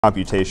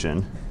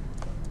computation.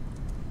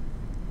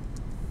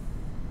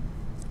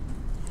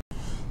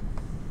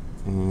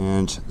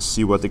 And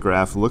see what the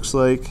graph looks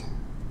like.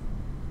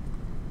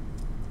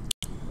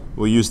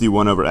 We'll use the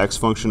 1 over x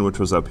function, which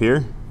was up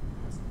here.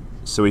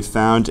 So we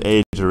found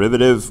a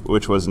derivative,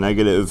 which was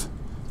negative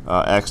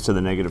x to the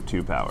negative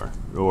 2 power,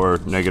 or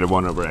negative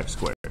 1 over x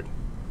squared.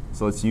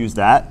 So let's use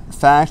that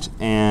fact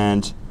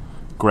and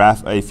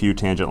graph a few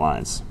tangent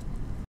lines.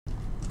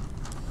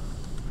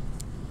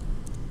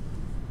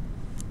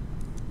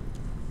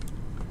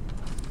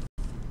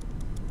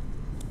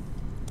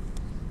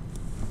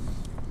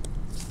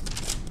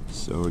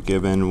 So we're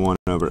given 1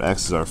 over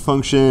x as our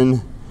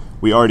function.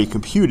 We already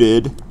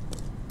computed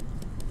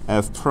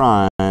f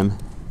prime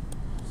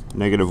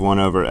negative 1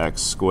 over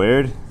x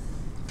squared.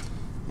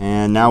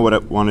 And now what I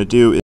want to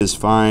do is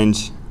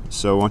find,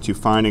 so I want to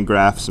find and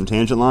graph some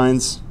tangent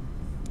lines.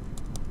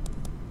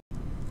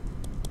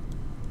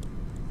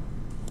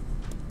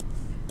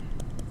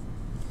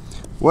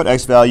 What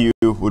x value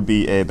would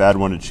be a bad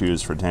one to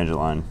choose for a tangent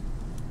line?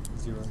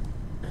 0.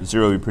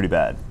 0 would be pretty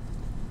bad.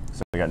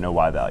 So I got no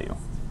y value.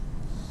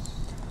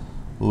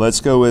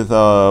 Let's go with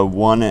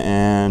 1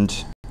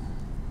 and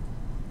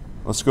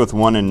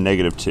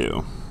negative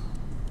 2.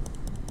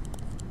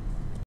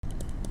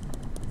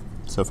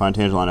 So find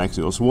tangent line x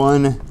equals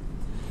 1,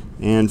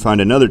 and find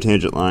another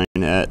tangent line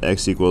at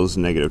x equals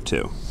negative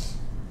 2.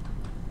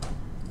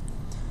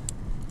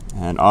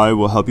 And I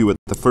will help you with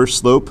the first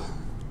slope.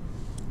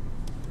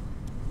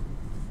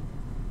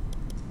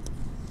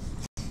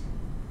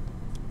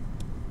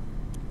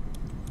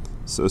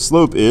 So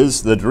slope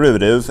is the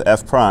derivative,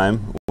 f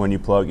prime, when you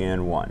plug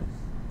in 1.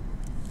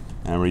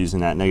 And we're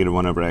using that negative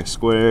 1 over x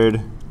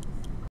squared.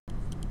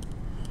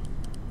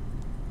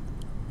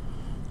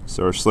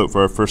 So our slope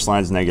for our first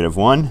line is negative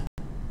 1.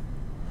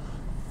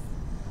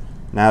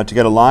 Now to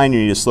get a line,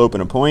 you need a slope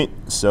and a point.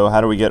 So how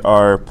do we get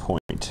our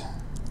point?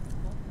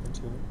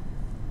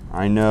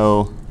 I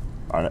know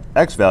our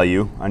x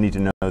value. I need to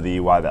know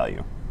the y value.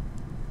 So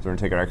we're going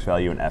to take our x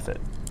value and f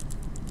it.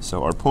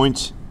 So our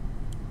point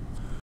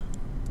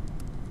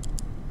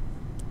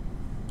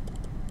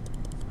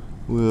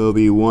will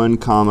be 1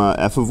 comma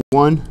f of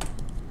 1,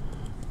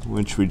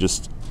 which we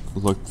just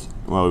looked,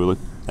 well, we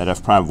looked at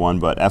f prime of 1,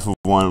 but f of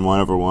 1, 1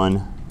 over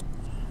 1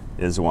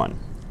 is 1.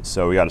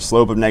 So we got a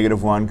slope of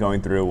negative 1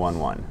 going through 1,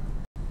 1.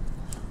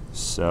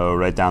 So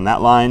write down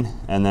that line,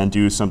 and then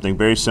do something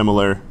very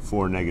similar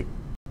for negative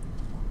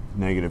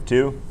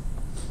 2.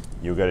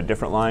 You'll get a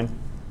different line,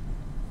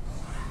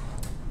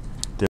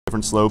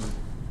 different slope,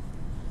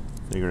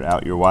 figure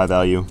out your y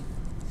value.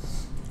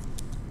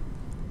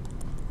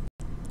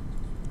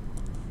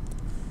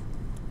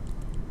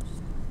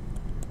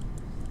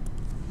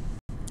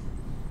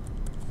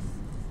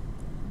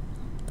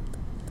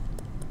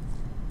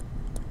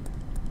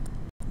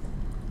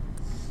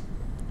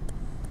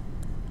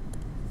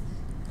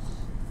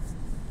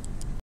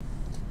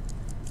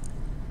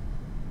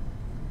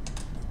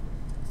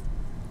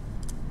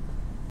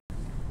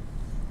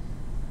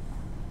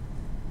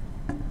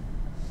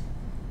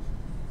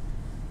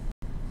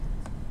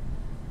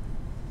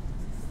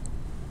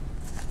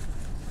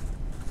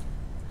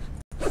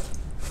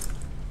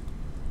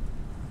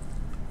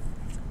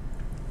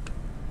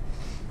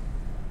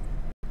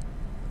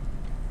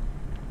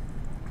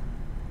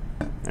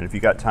 And if you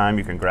got time,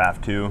 you can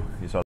graph too.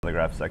 You saw the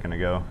graph a second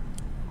ago.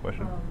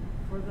 Question?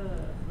 For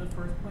the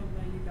first point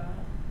that you got,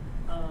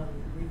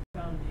 we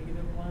found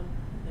negative 1,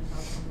 and how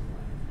come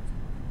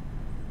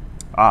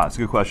That's a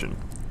good question.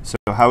 So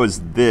how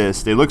is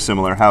this, they look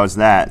similar, how is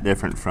that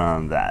different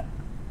from that?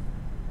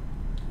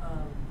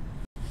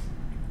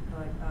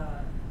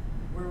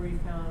 Where we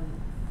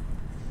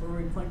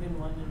plugged in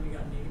 1 and we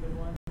got negative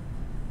 1,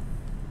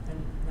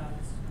 and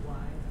that's y,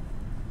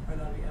 or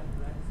that would be f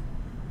of x.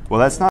 Well,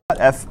 that's not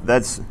f,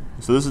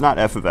 so this is not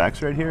f of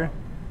x right here.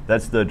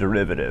 That's the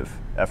derivative,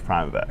 f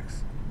prime of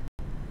x.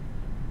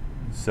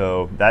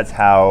 So that's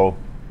how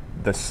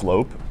the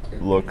slope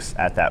looks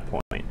at that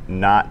point,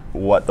 not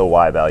what the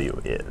y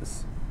value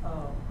is. Oh,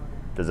 okay.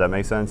 Does that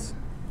make sense?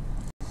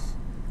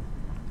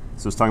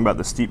 So it's talking about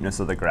the steepness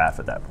of the graph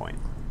at that point,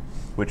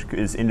 which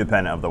is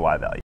independent of the y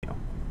value.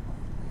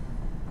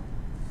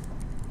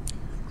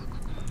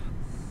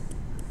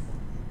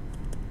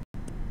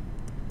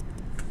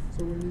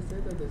 So when you say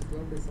that the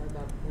slope is at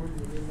that point,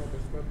 you mean that the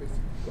slope is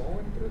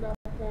going through that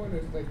point, or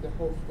it's like the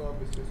whole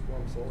slope is just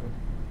one point?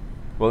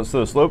 Well,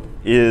 so the slope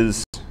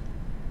is,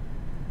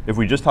 if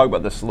we just talk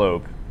about the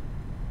slope,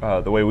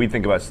 the way we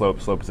think about slope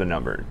is a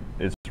number.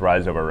 It's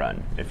rise over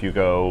run. If you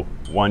go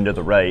 1 to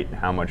the right,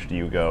 how much do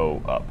you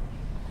go up?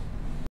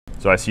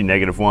 So I see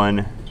negative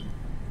 1.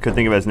 Could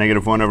think of it as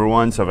negative 1 over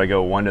 1. So if I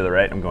go 1 to the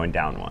right, I'm going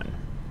down 1.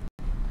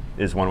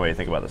 Is one way to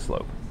think about the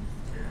slope.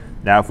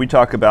 Now, if we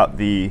talk about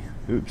the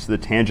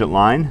tangent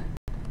line,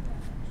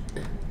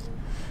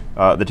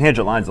 the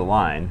tangent line's a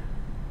line,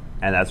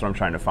 and that's what I'm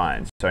trying to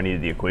find. So I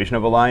needed the equation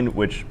of a line,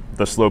 which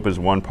the slope is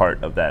one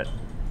part of that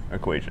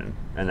equation,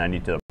 and I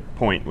need the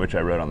point, which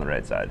I wrote on the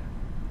right side.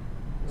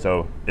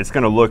 So it's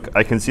going to look,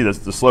 I can see this,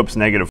 the slope's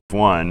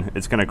 -1.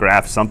 It's going to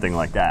graph something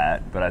like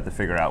that, but I have to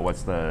figure out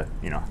what's the,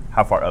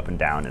 how far up and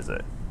down is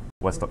it?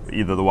 What's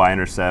either the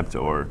y-intercept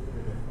or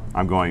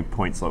I'm going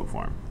point slope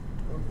form.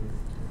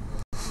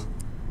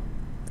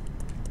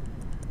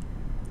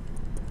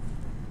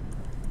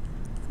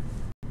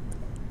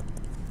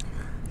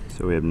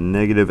 So we have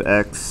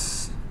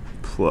 -x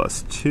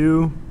plus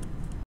 2.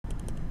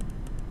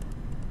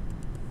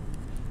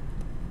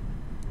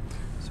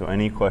 So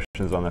any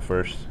questions on the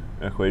first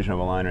equation of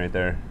a line right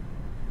there?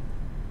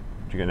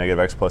 Did you get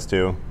 -x plus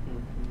 2?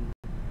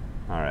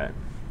 Mm-hmm. All right.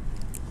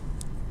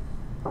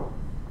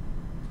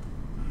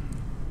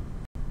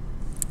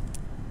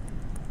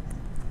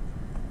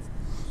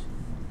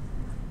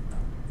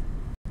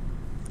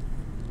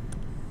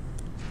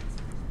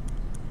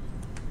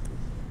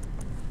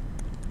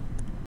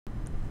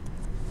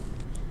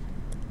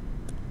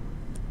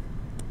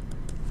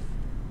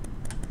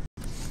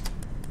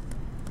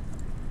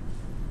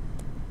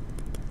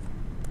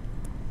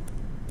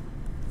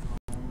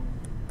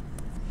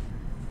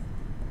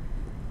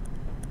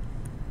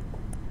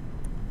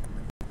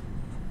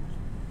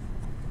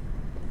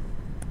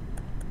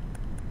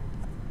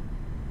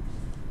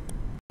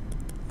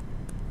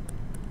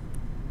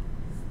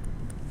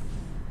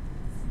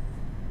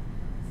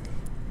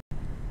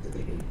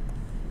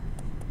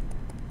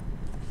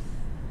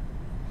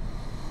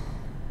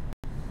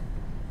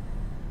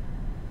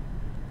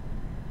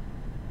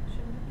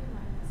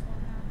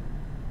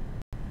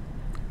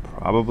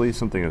 Probably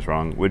something is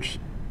wrong. Which?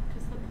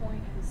 Because the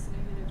point is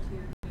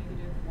 -2,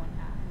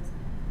 -1/2, isn't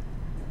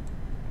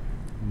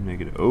it?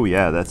 Negative. Oh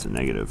yeah, that's a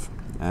negative.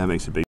 That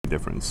makes a big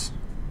difference.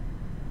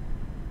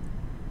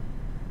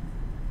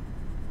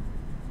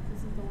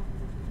 Isn't the one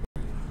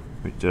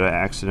Wait, did I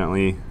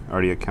accidentally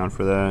already account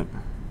for that?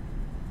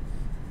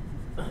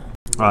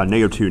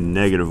 -2,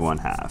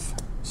 -1/2.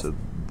 So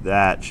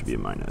that should be a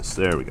minus.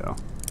 There we go.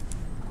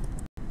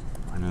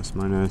 Minus,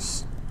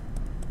 minus.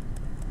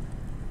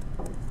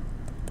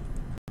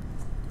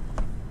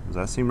 Does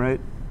that seem right?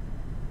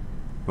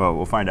 Well,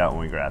 we'll find out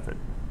when we graph it.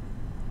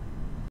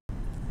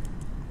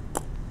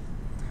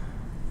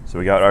 So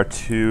we got our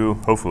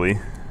hopefully,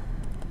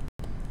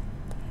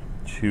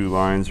 two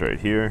lines right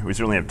here. We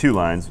certainly have 2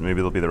 lines.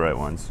 Maybe they'll be the right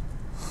ones.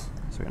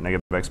 So we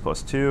got -x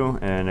plus 2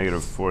 and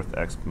 -4th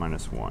x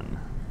minus 1.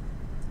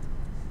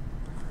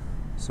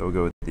 So we'll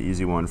go with the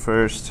easy one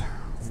first.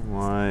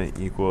 Y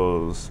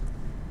equals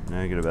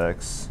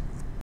 -x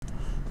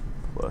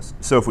plus.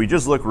 So if we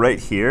just look right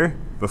here,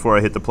 before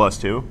I hit the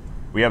 +2,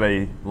 we have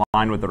a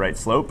line with the right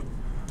slope,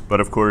 but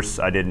of course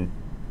I didn't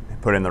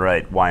put in the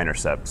right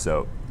y-intercept.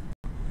 So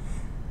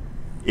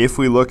if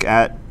we look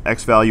at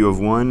x value of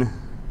 1,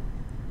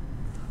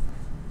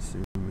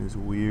 zoom is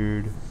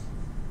weird.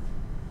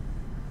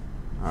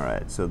 All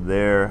right, so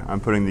there, I'm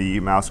putting the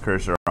mouse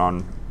cursor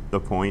on the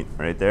point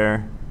right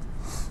there.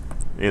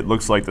 It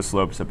looks like the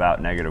slope's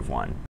about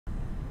 -1.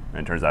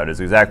 And it turns out it's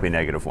exactly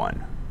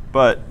 -1.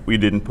 But we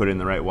didn't put in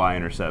the right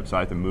y-intercept, so I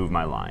have to move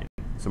my line.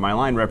 So my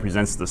line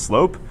represents the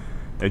slope.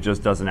 It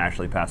just doesn't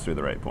actually pass through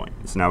the right point.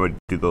 So now we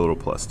do the little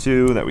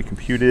 +2 that we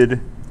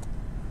computed.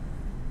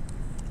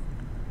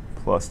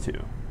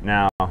 +2.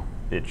 Now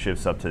it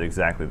shifts up to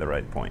exactly the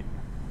right point.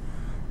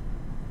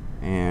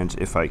 And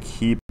if I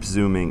keep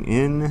zooming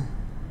in,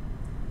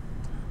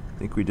 I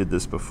think we did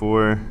this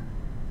before.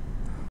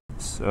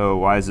 So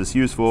why is this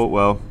useful?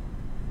 Well,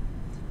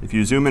 if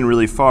you zoom in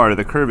really far,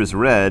 the curve is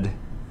red.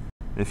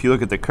 If you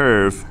look at the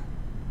curve,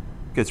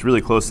 it gets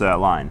really close to that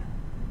line.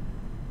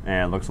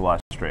 And it looks a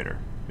lot straighter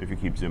if you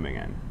keep zooming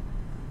in.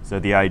 So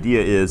the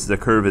idea is the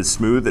curve is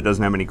smooth, it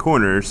doesn't have any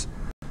corners.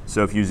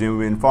 So if you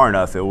zoom in far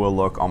enough, it will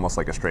look almost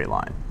like a straight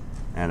line.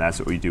 And that's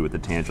what we do with the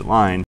tangent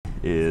line,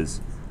 is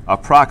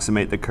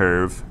approximate the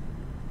curve.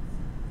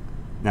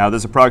 Now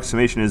this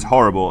approximation is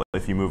horrible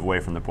if you move away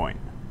from the point.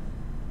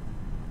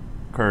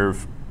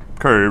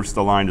 Curves,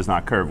 the line does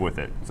not curve with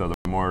it. So the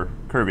more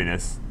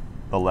curviness,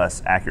 the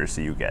less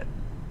accuracy you get.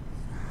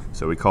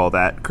 So we call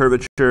that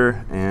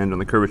curvature, and when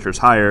the curvature is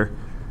higher,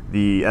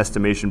 the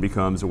estimation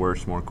becomes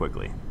worse more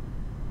quickly.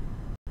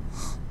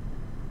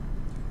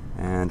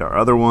 And our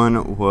other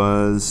one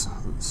was,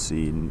 let's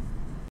see,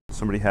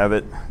 somebody have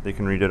it? They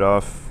can read it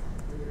off.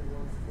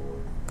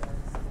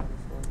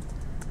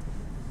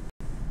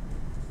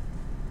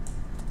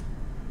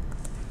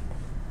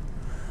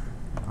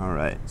 All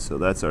right, so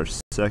that's our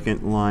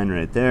second line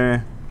right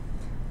there.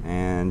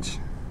 And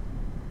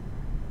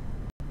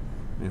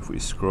if we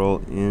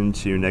scroll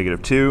into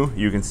 -2,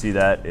 you can see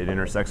that it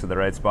intersects at the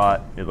right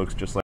spot. It looks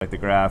just like the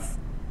graph.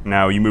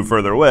 Now you move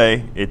further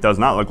away, it does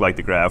not look like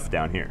the graph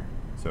down here.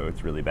 So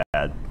it's really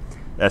bad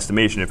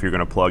estimation if you're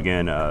going to plug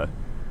in a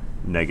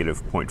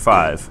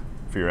 -0.5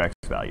 for your x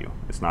value.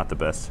 It's not the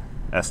best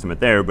estimate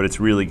there, but it's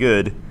really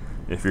good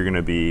if you're going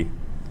to be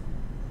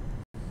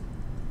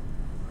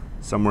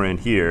somewhere in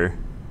here.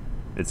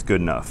 It's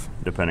good enough,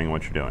 depending on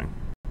what you're doing.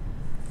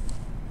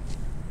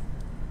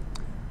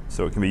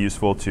 So it can be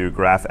useful to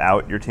graph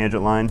out your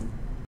tangent line.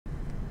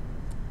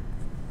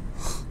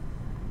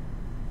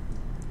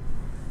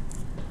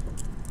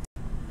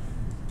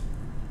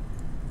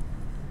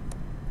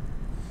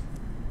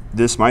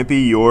 this might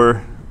be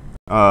your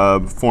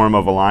form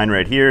of a line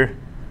right here,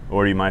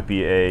 or you might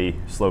be a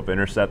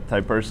slope-intercept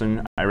type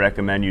person. I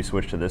recommend you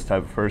switch to this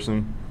type of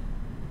person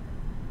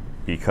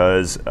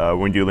because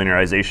when you do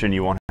linearization,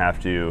 you won't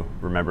have to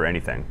remember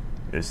anything.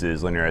 This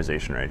is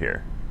linearization right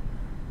here.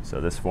 So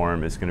this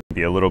form is going to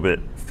be a little bit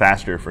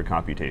faster for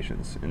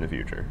computations in the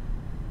future.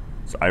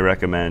 So I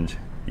recommend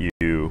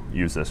you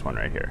use this one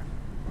right here.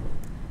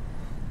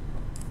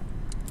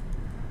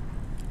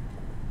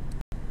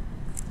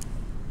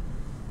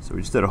 So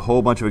we just did a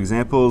whole bunch of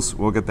examples.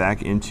 We'll get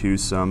back into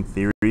some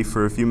theory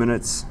for a few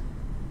minutes.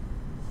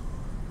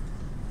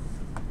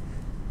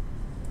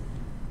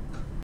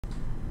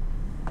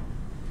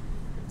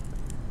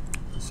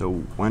 So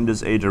when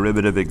does a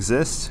derivative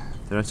exist?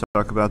 Did I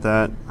talk about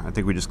that? I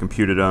think we just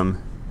computed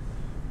them.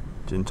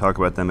 Didn't talk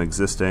about them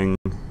existing.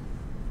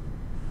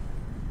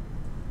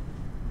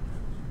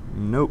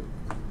 Nope.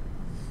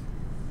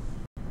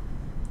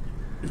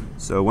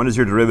 So when does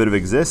your derivative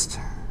exist?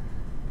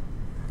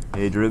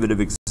 A derivative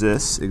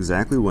exists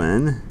exactly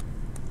when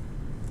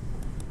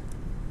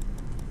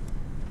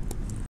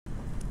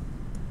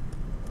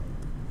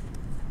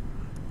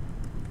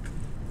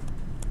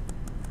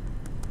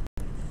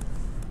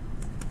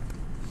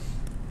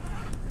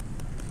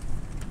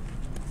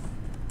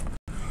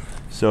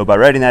so by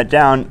writing that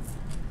down,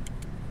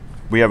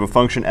 we have a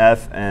function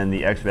f, and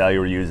the x value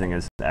we're using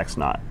is x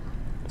naught.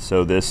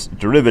 So this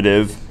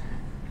derivative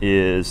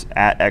is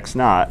at x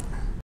naught,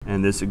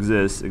 and this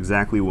exists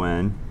exactly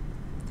when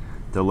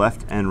the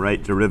left and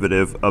right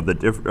derivative of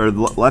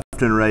the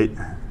left and right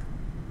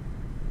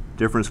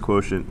difference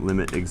quotient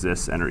limit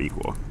exists and are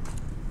equal.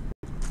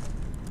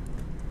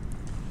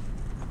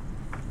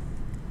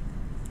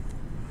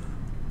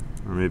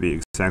 Or maybe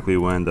exactly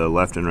when the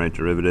left and right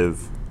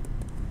derivative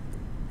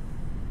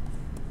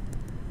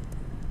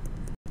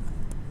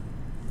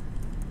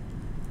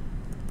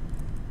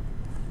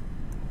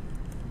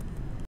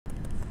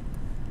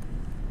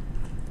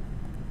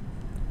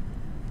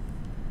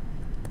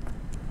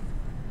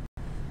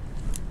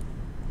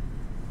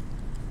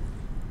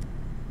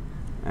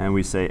and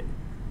we say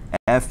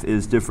f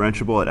is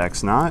differentiable at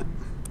x naught.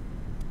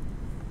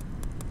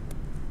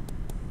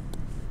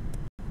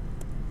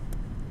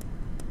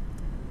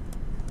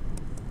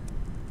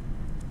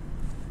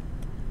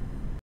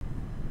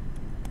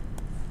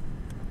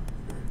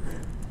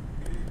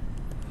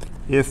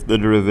 If the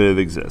derivative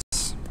exists.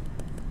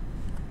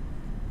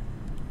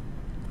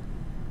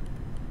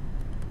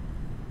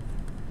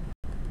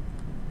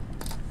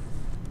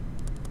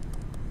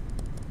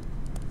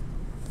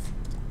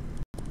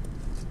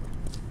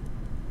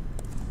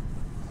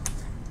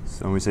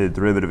 So when we say the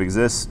derivative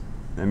exists,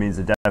 that means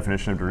the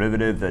definition of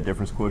derivative, that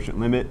difference quotient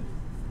limit.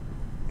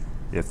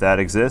 If that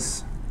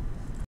exists,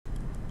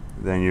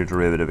 then your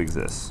derivative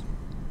exists.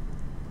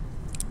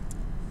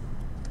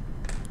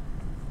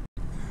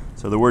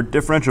 So the word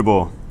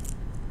differentiable,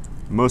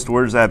 most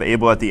words that have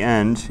able at the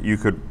end, you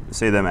could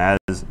say them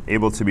as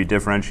able to be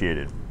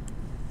differentiated.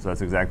 So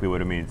that's exactly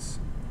what it means.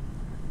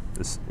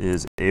 This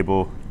is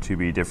able to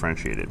be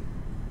differentiated.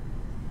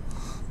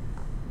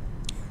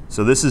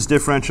 So this is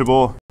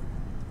differentiable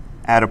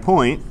at a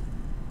point.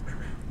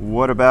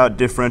 What about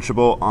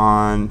differentiable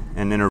on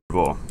an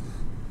interval?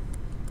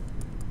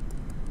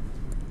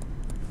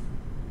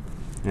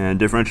 And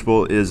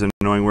differentiable is an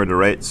annoying word to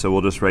write, so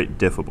we'll just write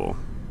diffable.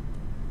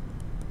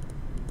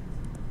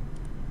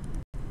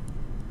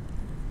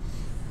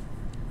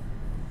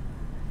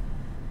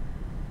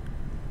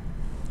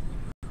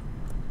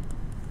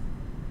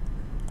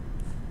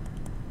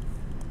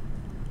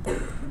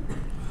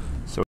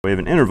 So we have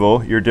an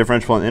interval. You're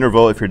differentiable in the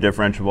interval if you're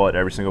differentiable at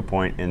every single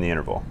point in the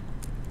interval.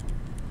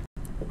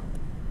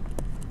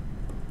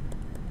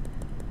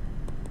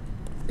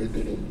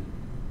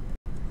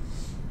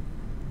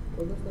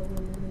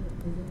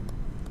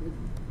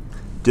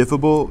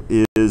 Diffable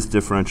is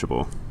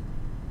differentiable.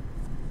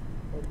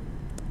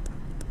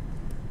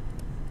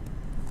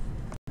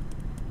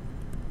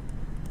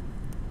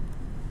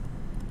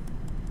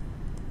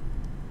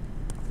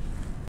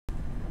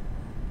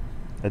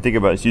 I think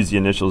about it, use the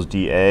initials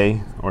dA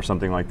or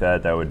something like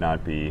that. That would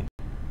not be,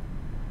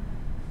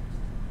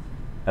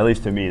 at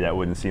least to me, that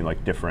wouldn't seem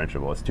like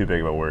differentiable. It's too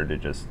big of a word to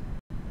just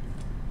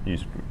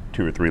use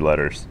 2 or 3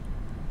 letters.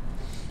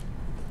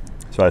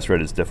 So I just read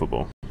it as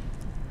diffable.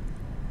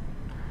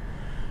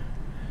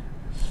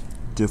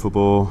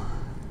 Diffable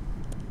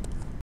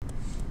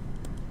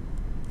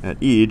at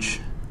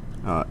each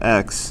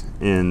x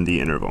in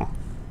the interval.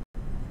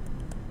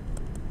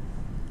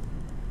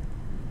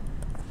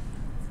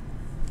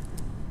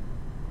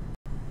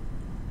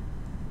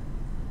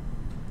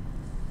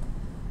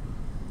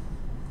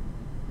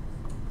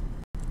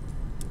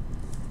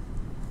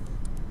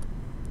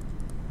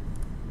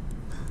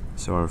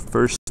 So our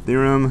first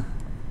theorem,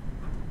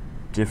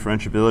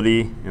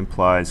 differentiability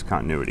implies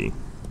continuity.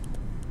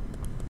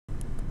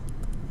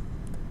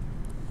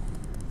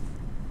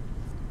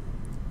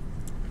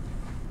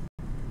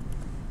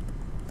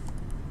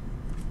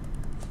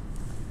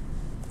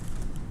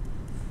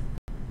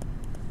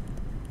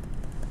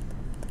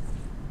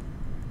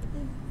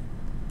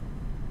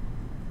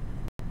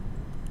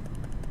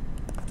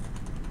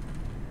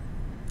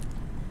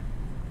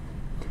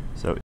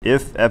 So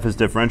if f is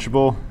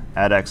differentiable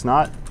at x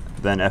naught,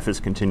 then f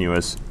is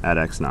continuous at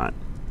x naught.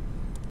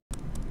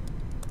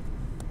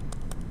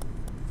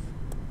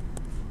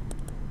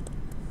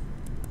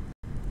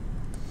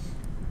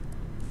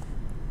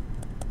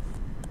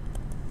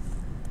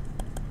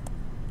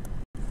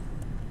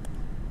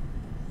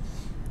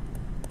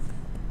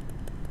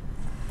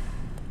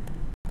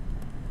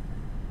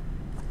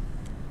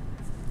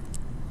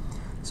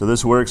 So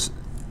this works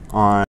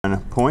on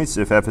points.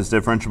 If f is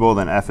differentiable,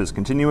 then f is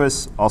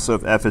continuous. Also,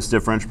 if f is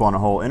differentiable on a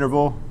whole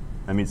interval,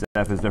 that means that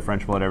f is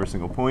differentiable at every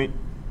single point.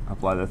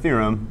 Apply the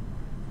theorem.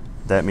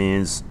 That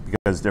means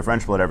because it's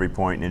differentiable at every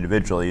point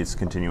individually, it's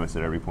continuous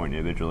at every point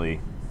individually,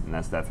 and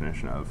that's the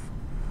definition of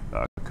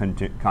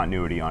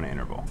continuity on an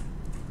interval.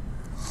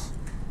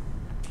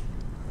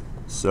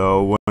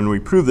 So when we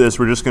prove this,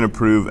 we're just going to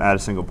prove at a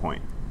single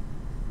point.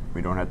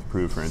 We don't have to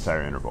prove for an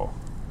entire interval.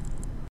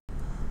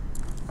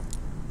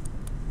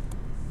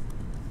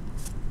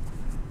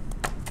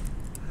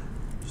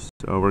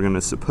 So we're going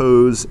to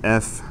suppose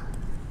f,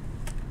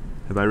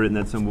 have I written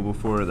that symbol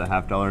before, the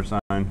 $half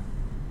sign?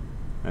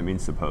 That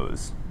means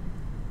suppose.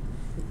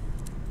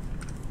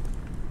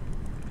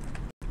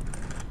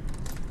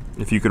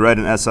 If you could write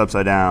an s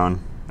upside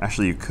down,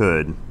 actually you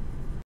could.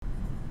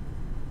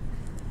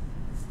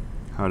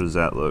 How does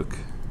that look?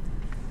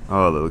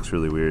 Oh, that looks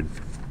really weird.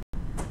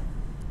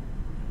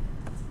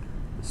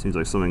 It seems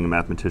like something a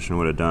mathematician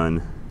would have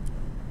done.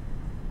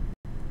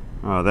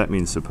 Oh, that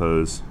means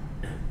suppose.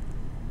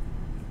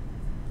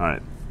 All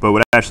right, but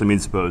what actually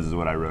means suppose is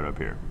what I wrote up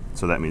here.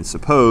 So that means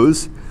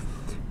suppose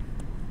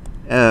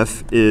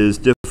f is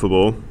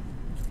diffable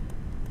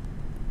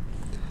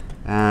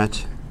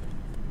at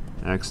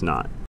x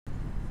naught.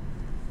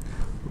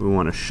 We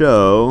want to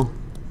show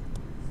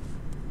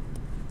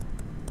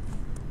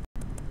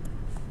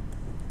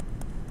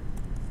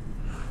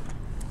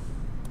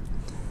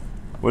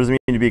what does it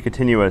mean to be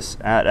continuous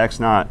at x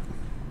naught?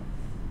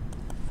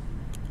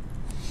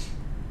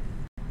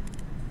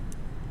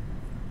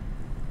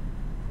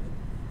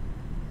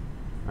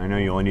 I know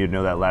you only needed to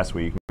know that last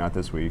week, not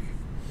this week.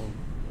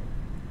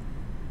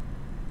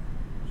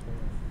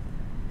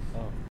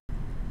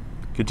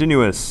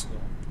 Continuous.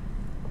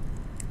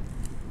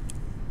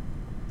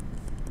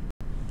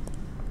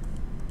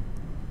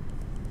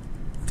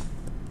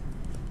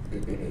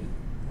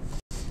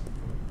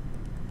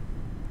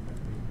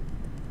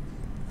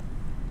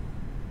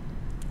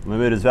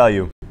 Limit is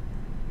value.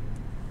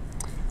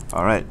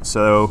 All right,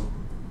 so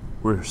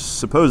we're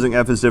supposing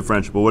f is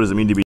differentiable. What does it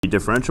mean to be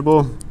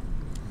differentiable?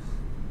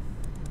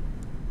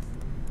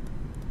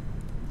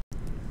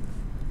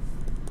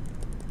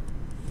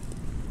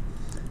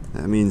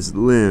 That means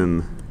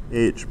lim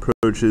h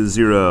approaches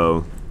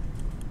 0.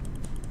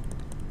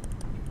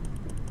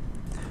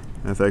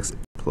 fx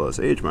plus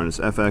h minus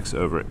fx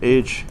over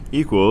h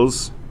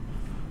equals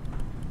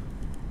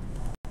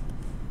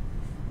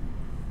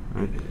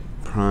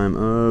prime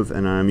of,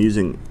 and I'm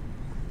using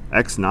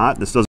x naught.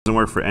 This doesn't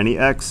work for any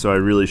x, so I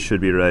really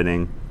should be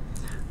writing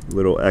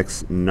little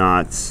x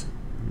naughts,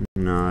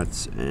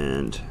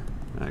 and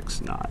x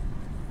naught.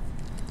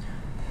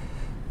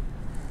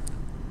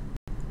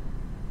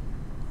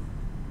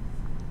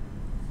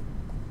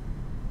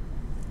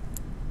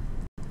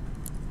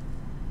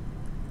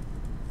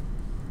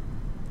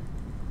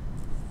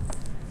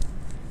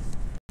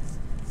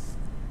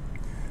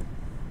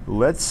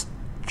 Let's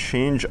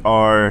change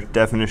our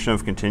definition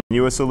of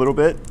continuous a little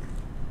bit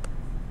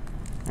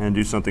and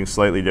do something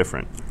slightly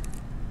different.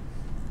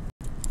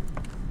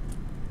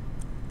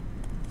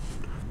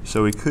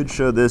 So we could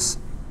show this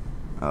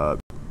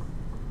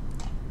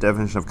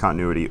definition of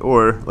continuity,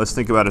 or let's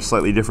think about a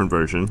slightly different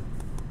version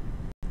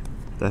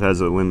that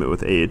has a limit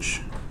with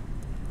h.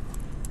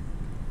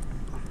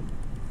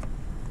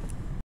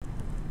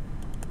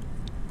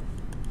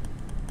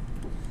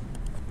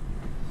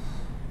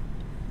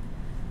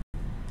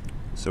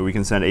 So we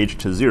can send h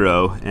to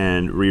 0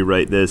 and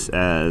rewrite this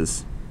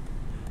as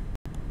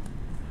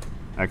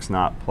x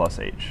naught plus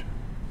h.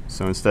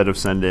 So instead of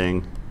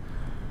sending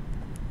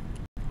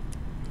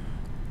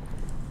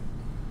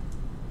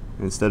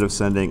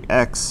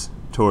x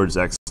towards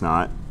x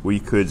naught, we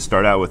could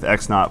start out with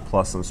x naught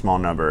plus some small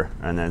number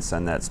and then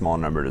send that small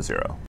number to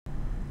 0.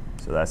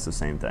 So that's the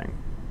same thing.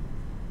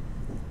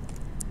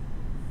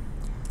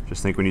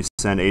 Just think when you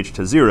send h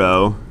to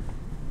 0,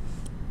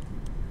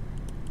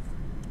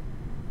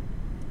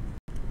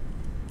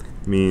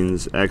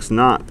 means x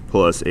naught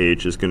plus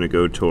h is going to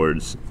go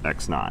towards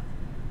x naught.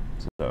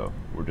 So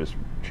we're just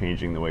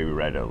changing the way we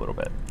write it a little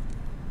bit.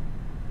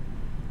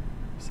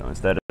 So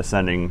instead of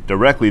sending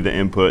directly the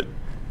input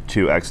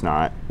to x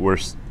naught, we're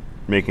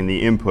making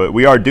the input.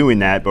 We are doing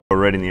that, but we're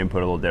writing the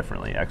input a little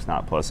differently, x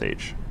naught plus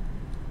h.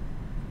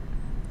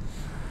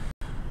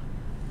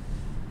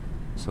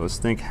 So let's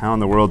think, how in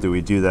the world do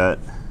we do that?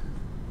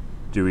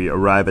 Do we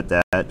arrive at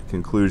that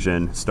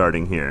conclusion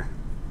starting here?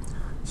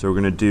 So we're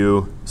going to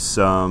do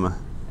some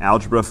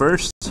algebra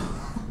first,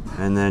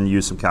 and then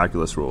use some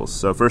calculus rules.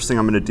 So first thing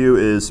I'm going to do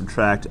is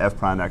subtract f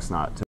prime x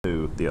naught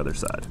to the other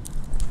side.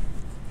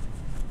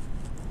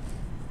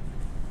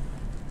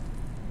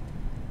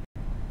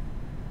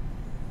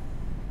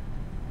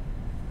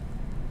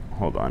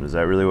 hold on, is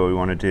that really what we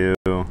want to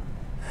do?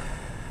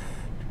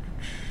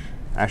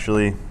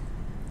 Actually,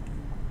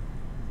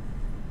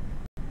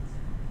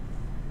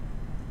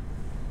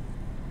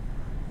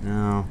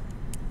 no.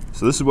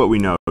 So this is what we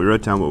know. We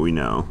wrote down what we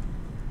know.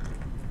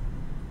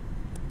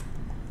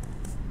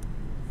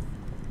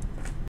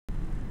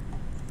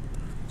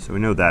 So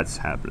we know that's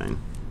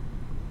happening.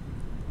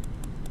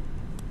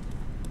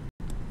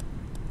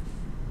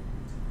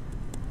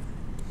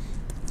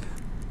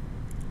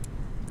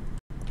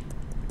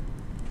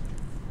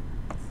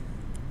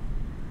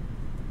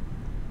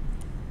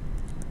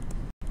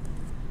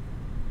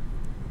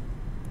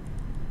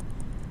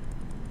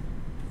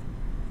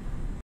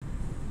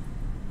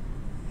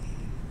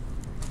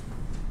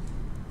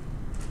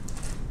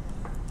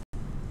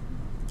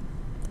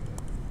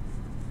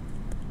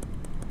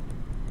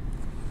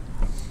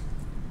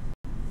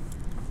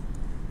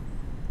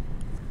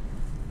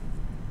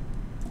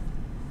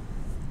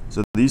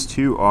 So these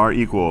two are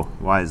equal.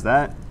 Why is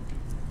that?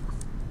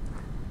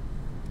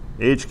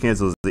 H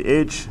cancels the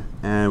H,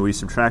 and we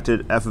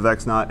subtracted f of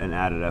x naught and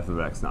added f of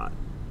x naught.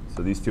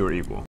 So these two are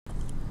equal.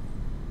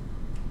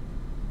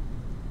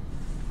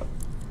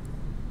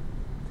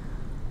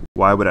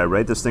 Why would I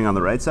write this thing on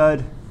the right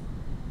side?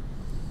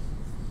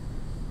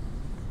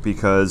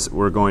 Because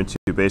we're going to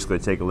basically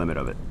take a limit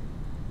of it.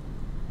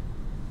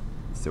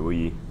 So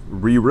we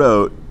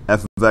rewrote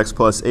f of x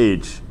plus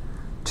h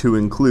to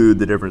include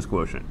the difference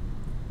quotient.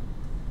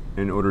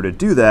 In order to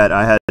do that,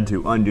 I had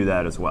to undo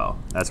that as well.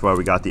 That's why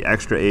we got the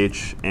extra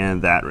h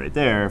and that right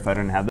there. If I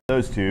didn't have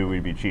those two,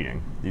 we'd be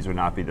cheating. These would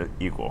not be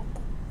equal.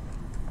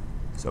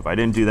 So if I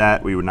didn't do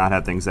that, we would not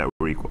have things that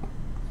were equal.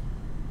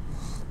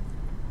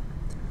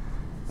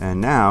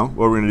 And now,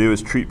 what we're going to do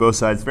is treat both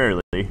sides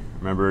fairly.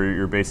 Remember,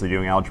 you're basically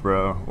doing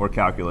algebra or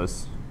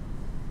calculus,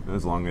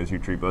 as long as you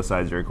treat both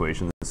sides of your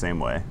equation the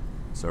same way.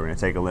 So we're going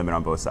to take a limit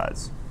on both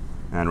sides.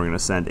 And we're going to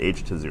send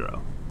h to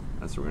 0.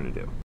 That's what we're going to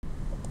do.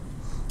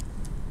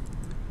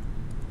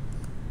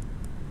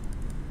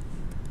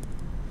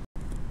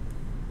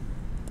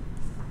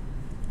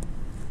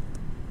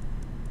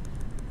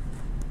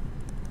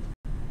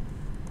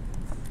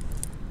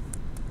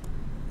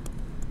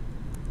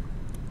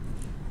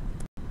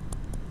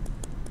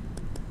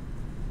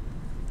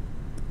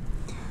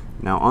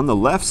 Now on the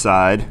left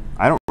side,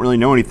 I don't really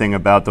know anything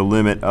about the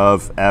limit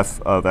of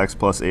f of x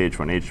plus h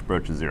when h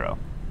approaches 0.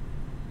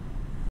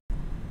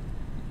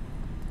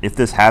 If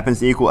this happens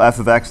to equal f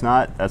of x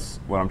naught, that's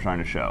what I'm trying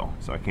to show.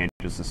 So I can't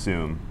just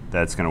assume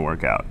that's going to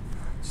work out.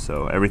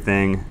 So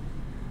everything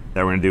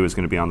that we're going to do is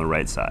going to be on the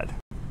right side.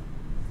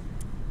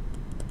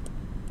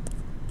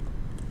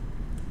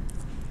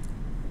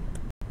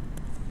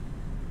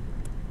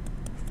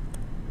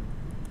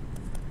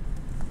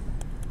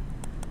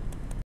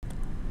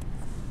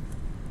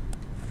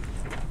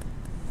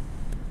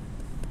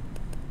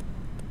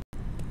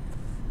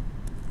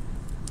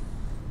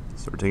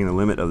 So we're taking the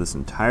limit of this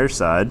entire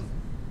side.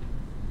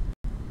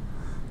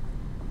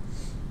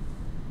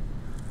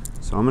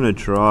 So I'm going to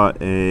draw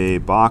a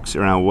box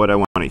around what I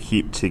want to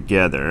keep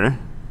together.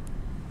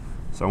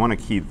 So I want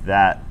to keep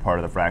that part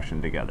of the fraction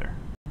together,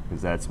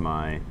 because that's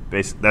my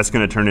that's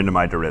going to turn into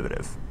my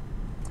derivative.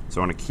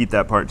 So I want to keep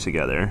that part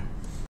together.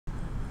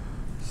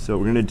 So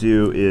what we're going to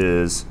do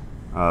is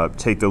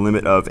take the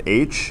limit of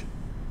h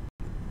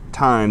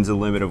times the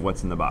limit of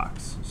what's in the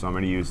box. So I'm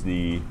going to use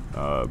the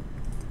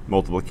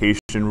multiplication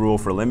rule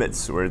for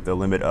limits, where the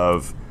limit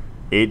of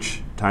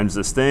h times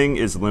this thing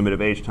is the limit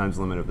of h times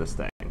the limit of this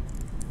thing.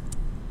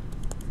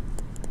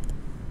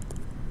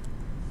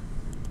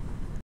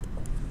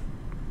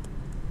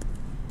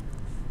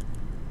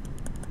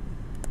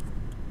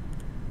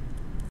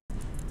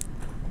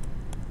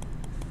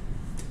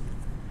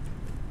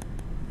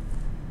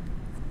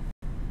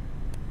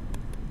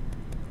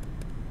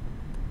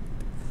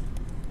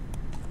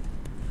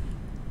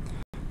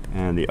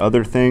 And the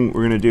other thing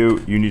we're going to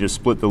do, you need to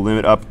split the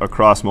limit up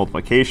across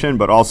multiplication,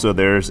 but also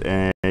there's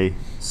a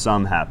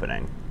sum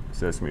happening.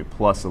 So it's going to be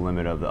plus the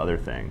limit of the other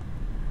thing.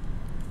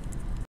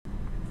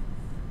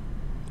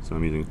 So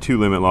I'm using two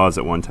limit laws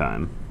at one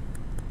time.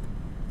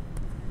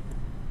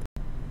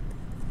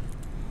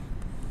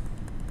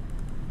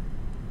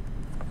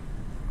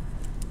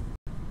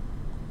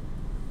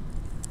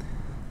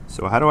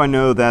 So how do I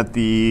know that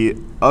the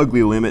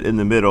ugly limit in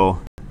the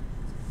middle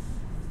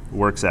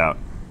works out?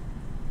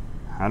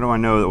 How do I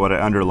know that what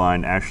I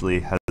underlined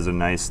actually has a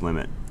nice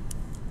limit?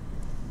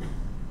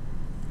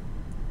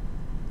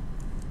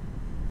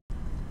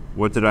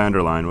 What did I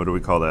underline? What do we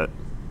call that?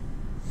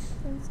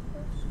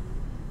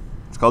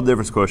 It's called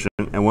difference quotient.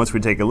 And once we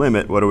take a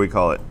limit, what do we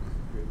call it?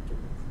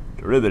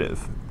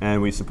 Derivative.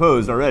 And we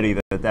supposed already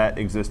that that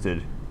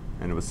existed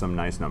and it was some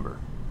nice number.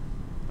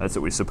 That's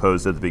what we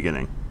supposed at the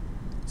beginning,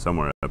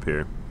 somewhere up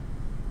here.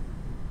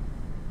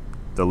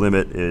 The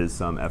limit is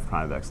some f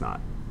prime of x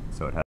naught,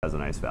 so it has a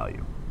nice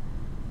value.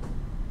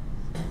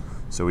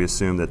 So we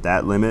assume that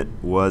that limit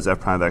was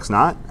f prime of x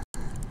naught.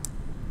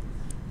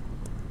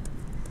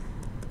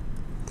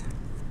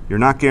 You're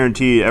not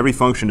guaranteed, every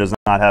function does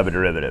not have a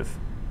derivative.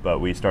 but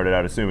we started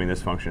out assuming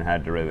this function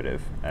had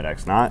derivative at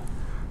x naught,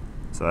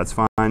 so that's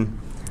fine.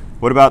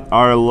 What about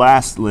our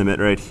last limit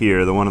right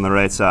here, the one on the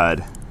right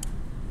side?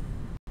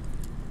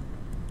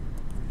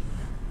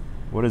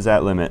 What is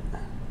that limit?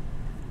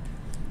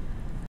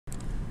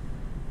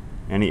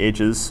 Any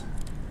h's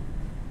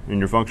in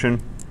your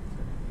function?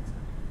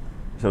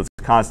 So it's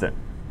constant.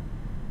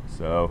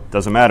 So it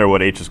doesn't matter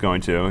what h is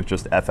going to, it's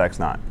just fx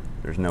naught.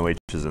 There's no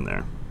h's in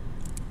there.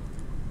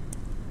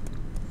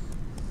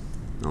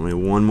 Only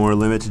one more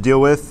limit to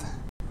deal with.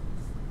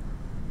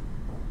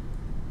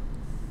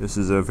 This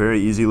is a very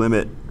easy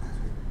limit.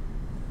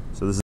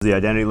 So this is the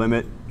identity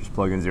limit. Just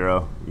plug in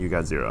 0, you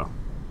got 0.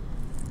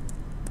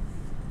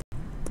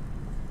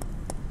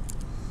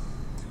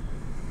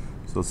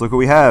 So let's look what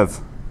we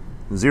have.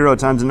 0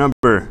 times a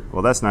number.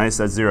 Well, that's nice,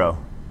 that's 0.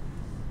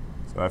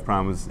 So f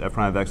prime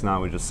of x naught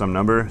was just some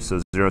number,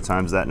 so 0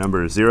 times that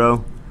number is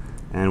 0,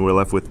 and we're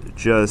left with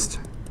just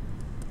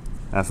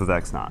f of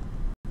x naught.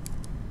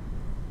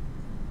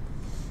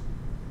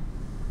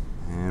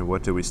 And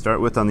what did we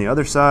start with on the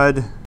other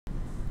side?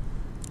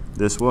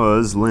 This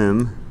was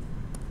lim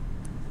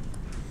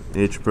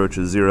h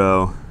approaches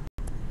 0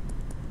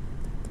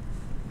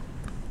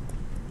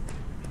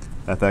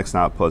 fx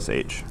naught plus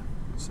h.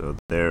 So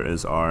there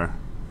is our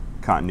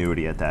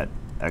continuity at that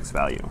x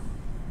value.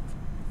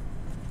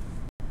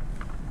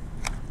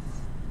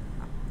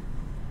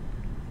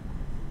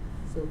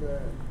 So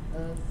the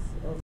f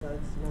of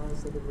x naught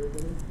is the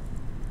derivative?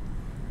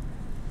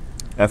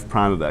 F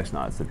prime of x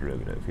naught is the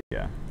derivative,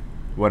 yeah.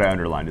 What I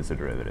underlined is the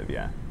derivative,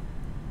 yeah.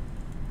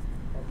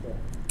 Okay.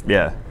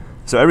 Yeah.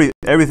 So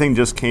everything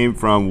just came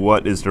from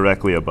what is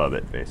directly above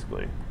it,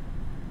 basically.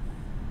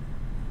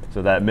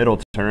 So that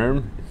middle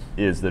term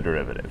is the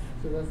derivative.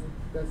 So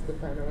that's the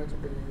final answer,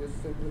 but you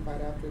just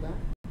simplified after that?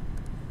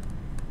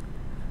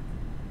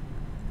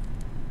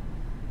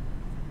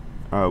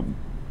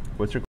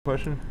 What's your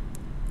question?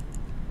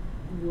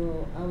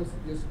 Well, I was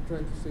just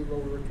trying to see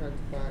what we were trying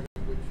to find,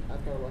 which I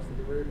thought was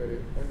the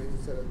derivative, and then you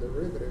said the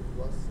derivative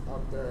was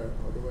up there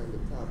all the way in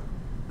the top.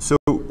 So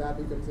would that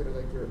be considered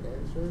like your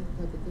answer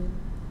type of thing?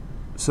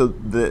 So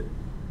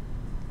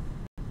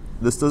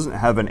this doesn't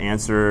have an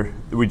answer.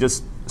 We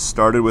just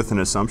started with an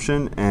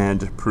assumption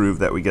and proved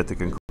that we get the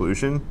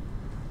conclusion.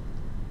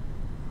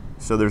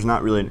 So there's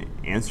not really an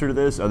answer to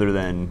this other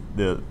than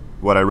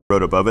what I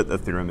wrote above it, the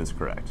theorem is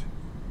correct.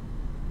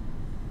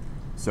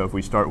 So if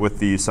we start with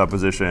the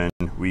supposition,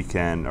 we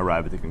can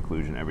arrive at the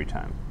conclusion every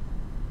time.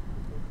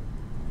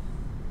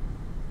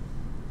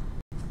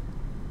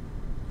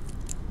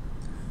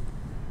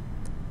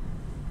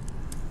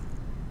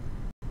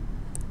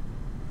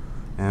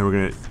 And we're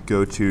going to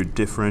go to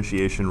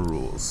differentiation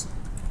rules.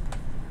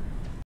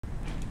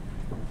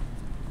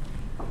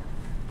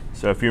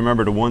 So if you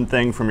remembered one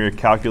thing from your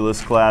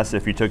calculus class,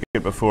 if you took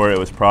it before, it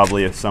was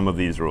probably some of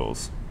these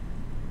rules.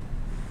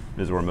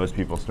 This is where most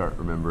people start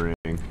remembering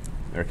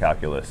their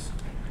calculus,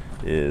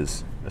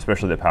 is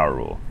especially the power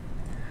rule.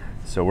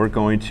 So we're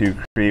going to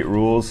create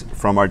rules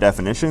from our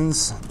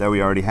definitions that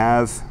we already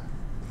have,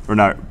 or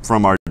not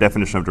from our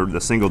definition of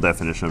the single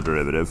definition of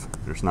derivative.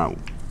 There's not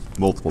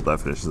multiple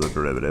definitions of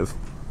derivative.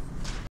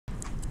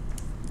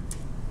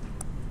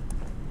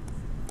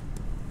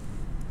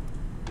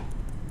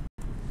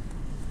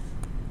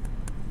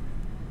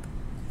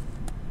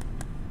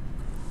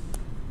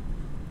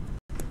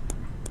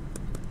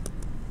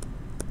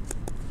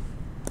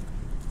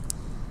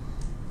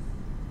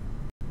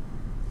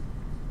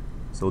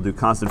 So we'll do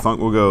constant func.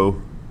 We'll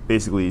go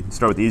basically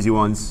start with the easy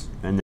ones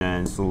and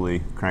then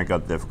slowly crank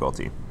up the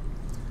difficulty.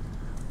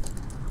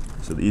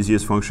 So the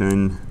easiest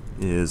function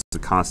is a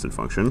constant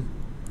function.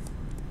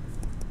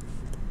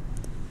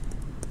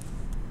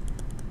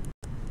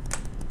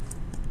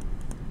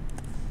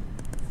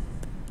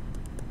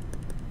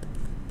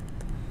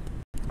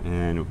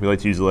 And we like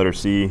to use the letter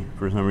C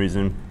for some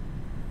reason,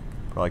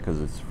 probably because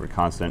it's for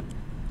constant.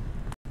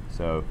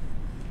 So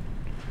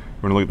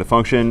we're going to look at the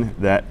function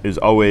that is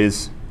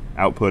always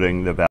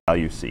outputting the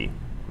value C,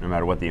 no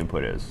matter what the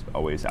input is,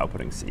 always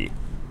outputting C.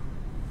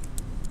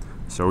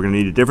 So we're going to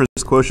need a difference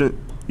quotient.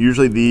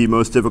 Usually the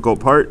most difficult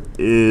part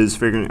is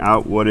figuring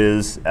out what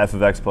is f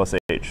of x plus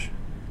h.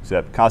 So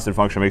that constant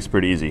function makes it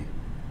pretty easy.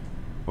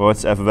 Well,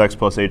 what's f of x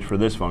plus h for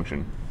this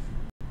function?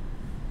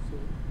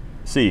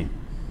 C.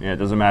 Yeah, it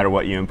doesn't matter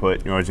what you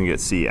input, you're always going to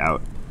get C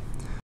out.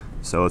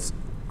 So let's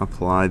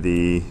apply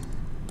the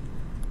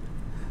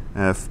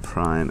f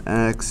prime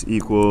x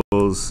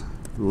equals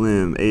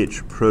lim h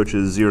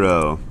approaches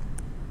 0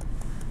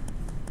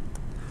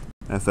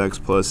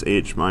 fx plus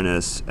h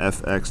minus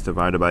fx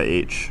divided by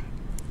h.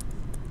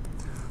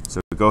 So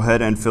go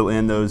ahead and fill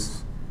in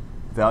those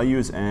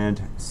values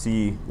and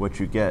see what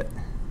you get.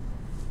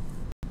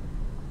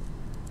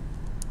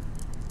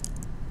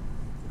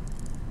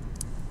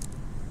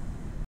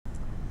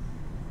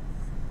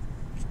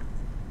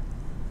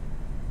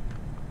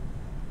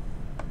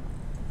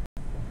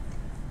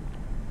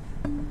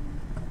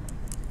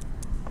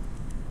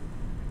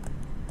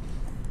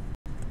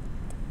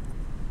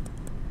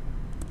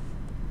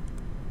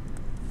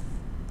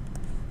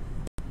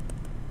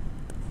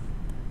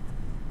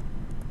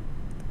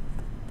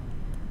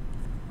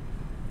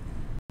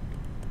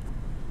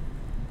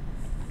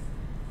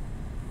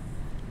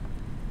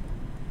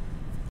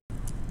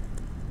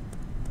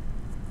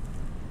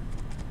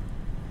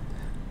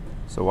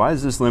 So why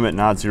is this limit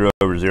not 0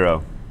 over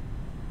 0?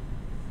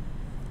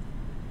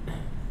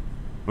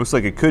 Looks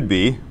like it could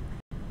be.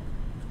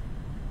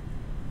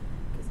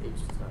 Because h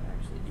does not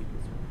actually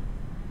equal 0.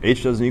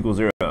 H doesn't equal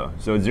 0.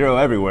 So it's 0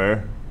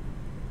 everywhere.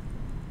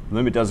 The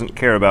limit doesn't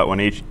care about when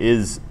h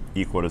is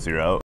equal to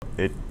 0.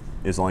 It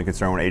is only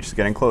concerned when h is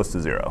getting close to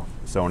 0.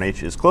 So when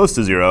h is close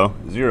to 0,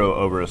 0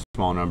 over a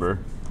small number,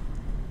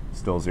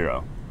 still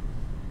 0.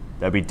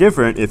 That'd be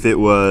different if it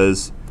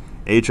was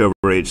h over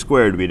h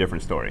squared. Would be a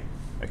different story.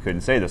 I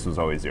couldn't say this was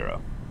always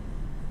 0.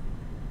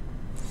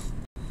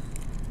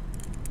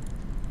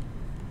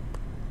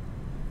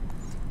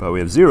 But we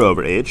have 0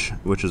 over h,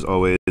 which is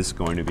always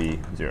going to be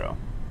 0.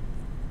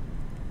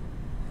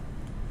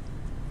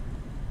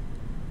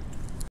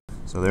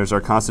 So there's our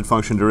constant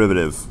function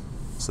derivative.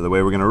 So the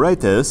way we're going to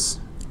write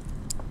this,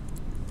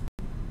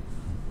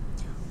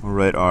 we'll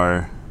write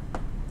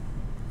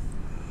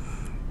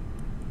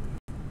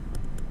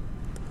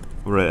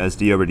as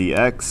d over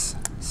dx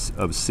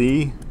of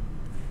c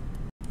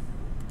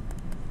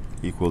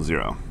equals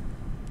 0.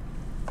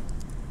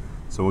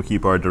 So we'll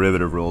keep our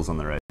derivative rules on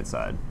the right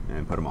side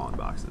and put them all in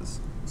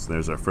boxes. So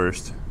there's our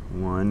first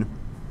one.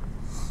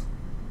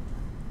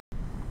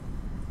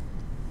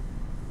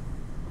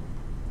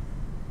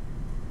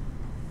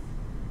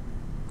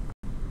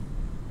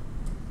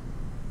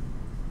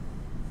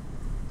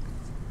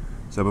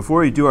 So before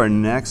we do our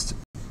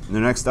the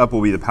next up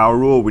will be the power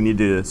rule. We need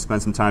to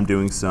spend some time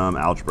doing some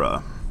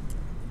algebra.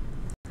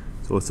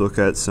 So let's look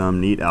at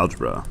some neat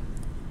algebra.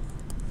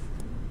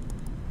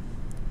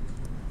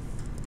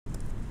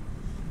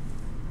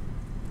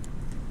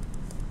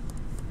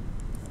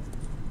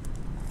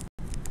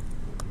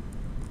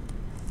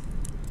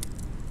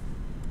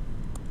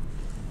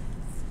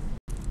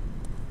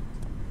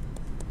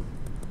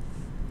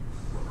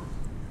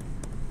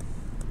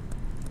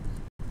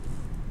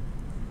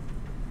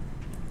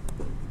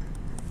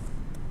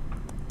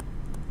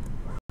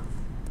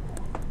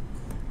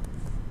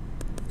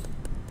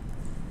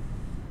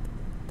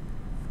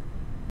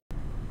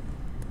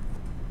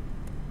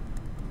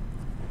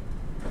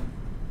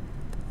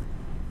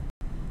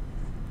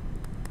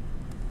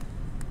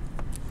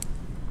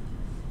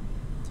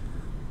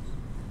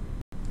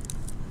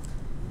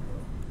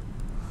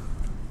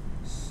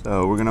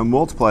 So we're going to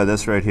multiply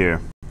this right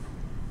here.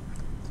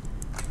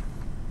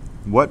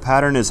 What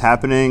pattern is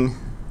happening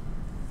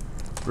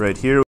right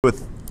here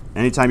with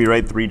anytime you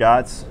write 3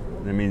 dots,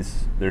 that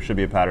means there should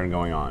be a pattern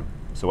going on.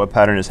 So what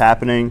pattern is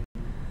happening?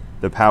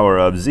 The power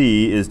of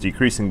z is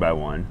decreasing by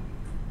 1.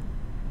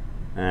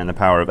 And the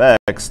power of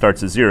x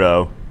starts at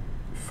 0,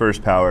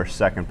 first power,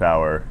 second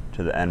power,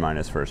 to the n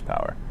minus first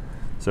power.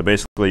 So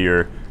basically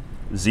your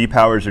z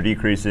powers are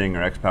decreasing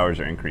or x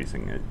powers are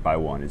increasing by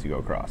 1 as you go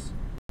across.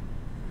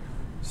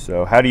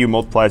 So how do you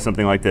multiply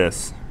something like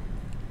this?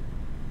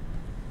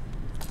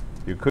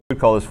 You could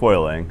call this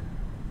FOILing,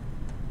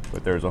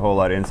 but there's a whole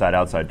lot of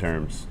inside-outside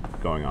terms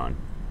going on.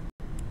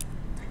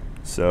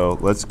 So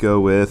let's go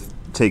with,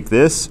 take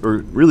this, or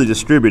really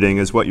distributing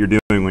is what you're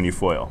doing when you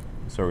FOIL.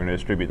 So we're going to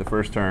distribute the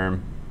first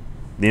term,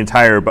 the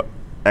entire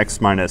x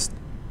minus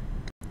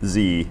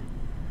z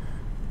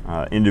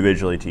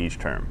individually to each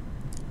term.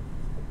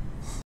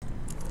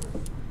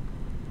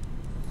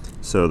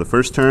 So the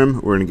first term,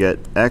 we're going to get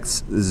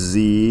x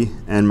z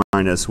n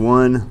minus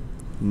 1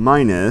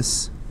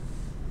 minus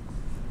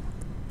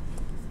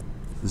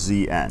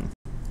zn.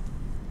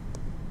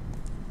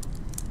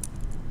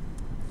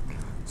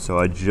 So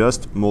I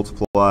just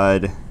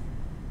multiplied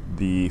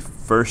the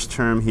first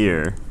term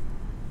here,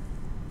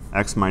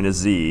 x minus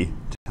z,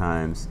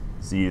 times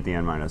z to the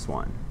n minus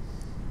 1.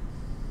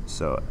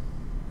 So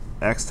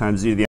x times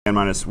z to the n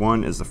minus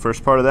 1 is the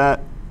first part of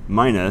that,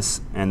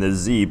 minus, and the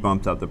z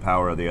bumped up the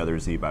power of the other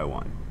z by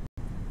 1.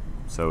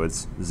 So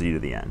it's z to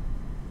the n.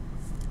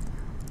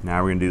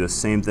 Now we're going to do the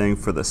same thing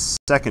for the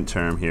second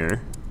term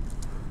here.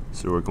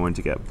 So we're going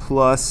to get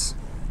plus,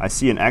 I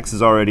see an x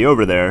is already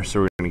over there,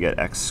 so we're going to get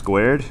x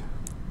squared,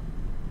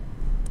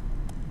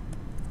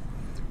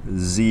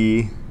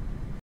 z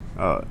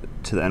to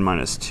the n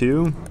minus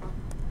 2,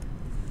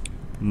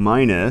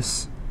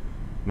 minus,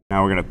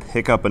 now we're going to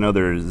pick up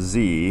another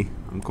z.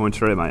 I'm going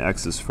to write my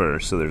x's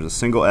first. So there's a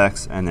single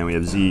x, and then we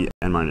have z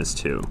n minus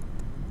 2.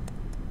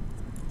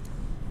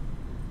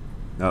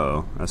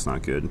 Uh-oh, that's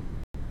not good.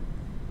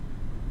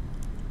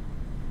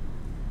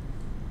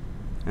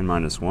 N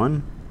minus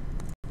 1.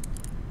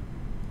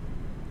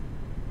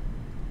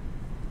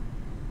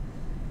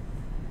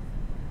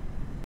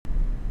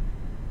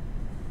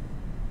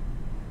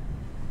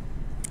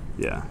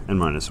 Yeah, n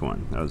minus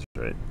 1. That was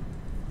right.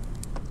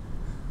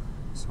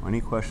 So any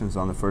questions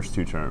on the first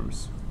two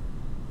terms?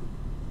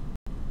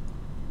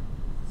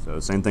 So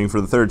same thing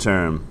for the third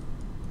term.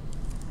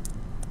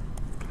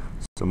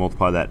 So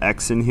multiply that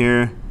x in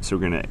here. So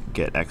we're going to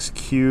get x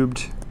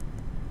cubed,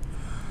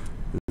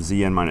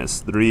 zn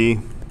minus 3,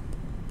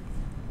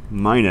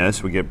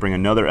 minus, we bring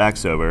another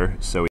x over,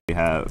 so we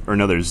have, or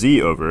another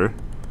z over,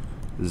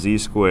 z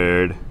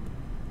squared,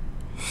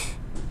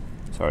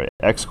 sorry,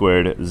 x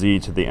squared, z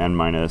to the n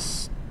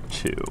minus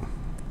 2.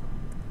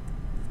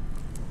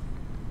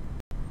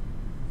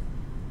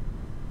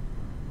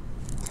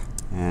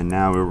 And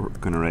now we're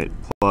going to write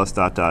plus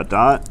dot dot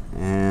dot,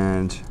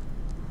 and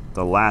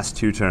the last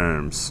two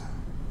terms.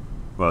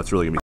 Well, it's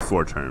really going to be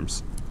 4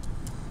 terms.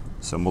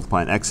 So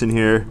multiplying x in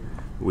here,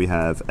 we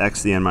have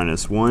x to the n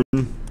minus 1,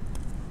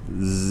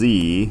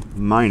 z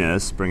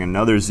minus, bring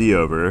another z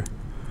over,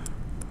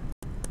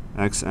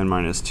 x n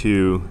minus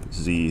 2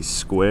 z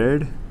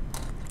squared.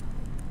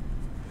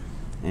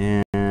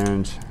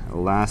 And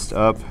last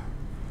up,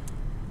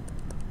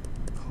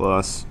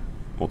 plus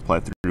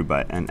multiplied through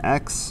by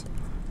nx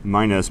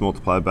minus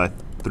multiplied by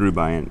through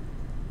by n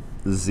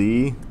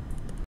z.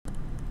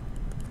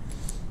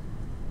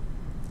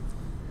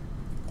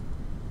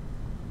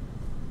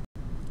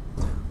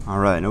 All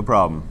right, no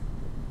problem.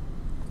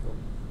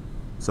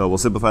 So we'll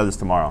simplify this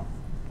tomorrow.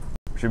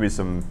 There should be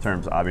some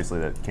terms, obviously,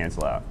 that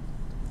cancel out.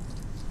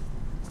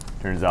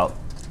 Turns out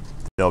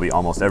there'll be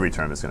almost every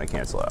term that's going to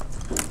cancel out.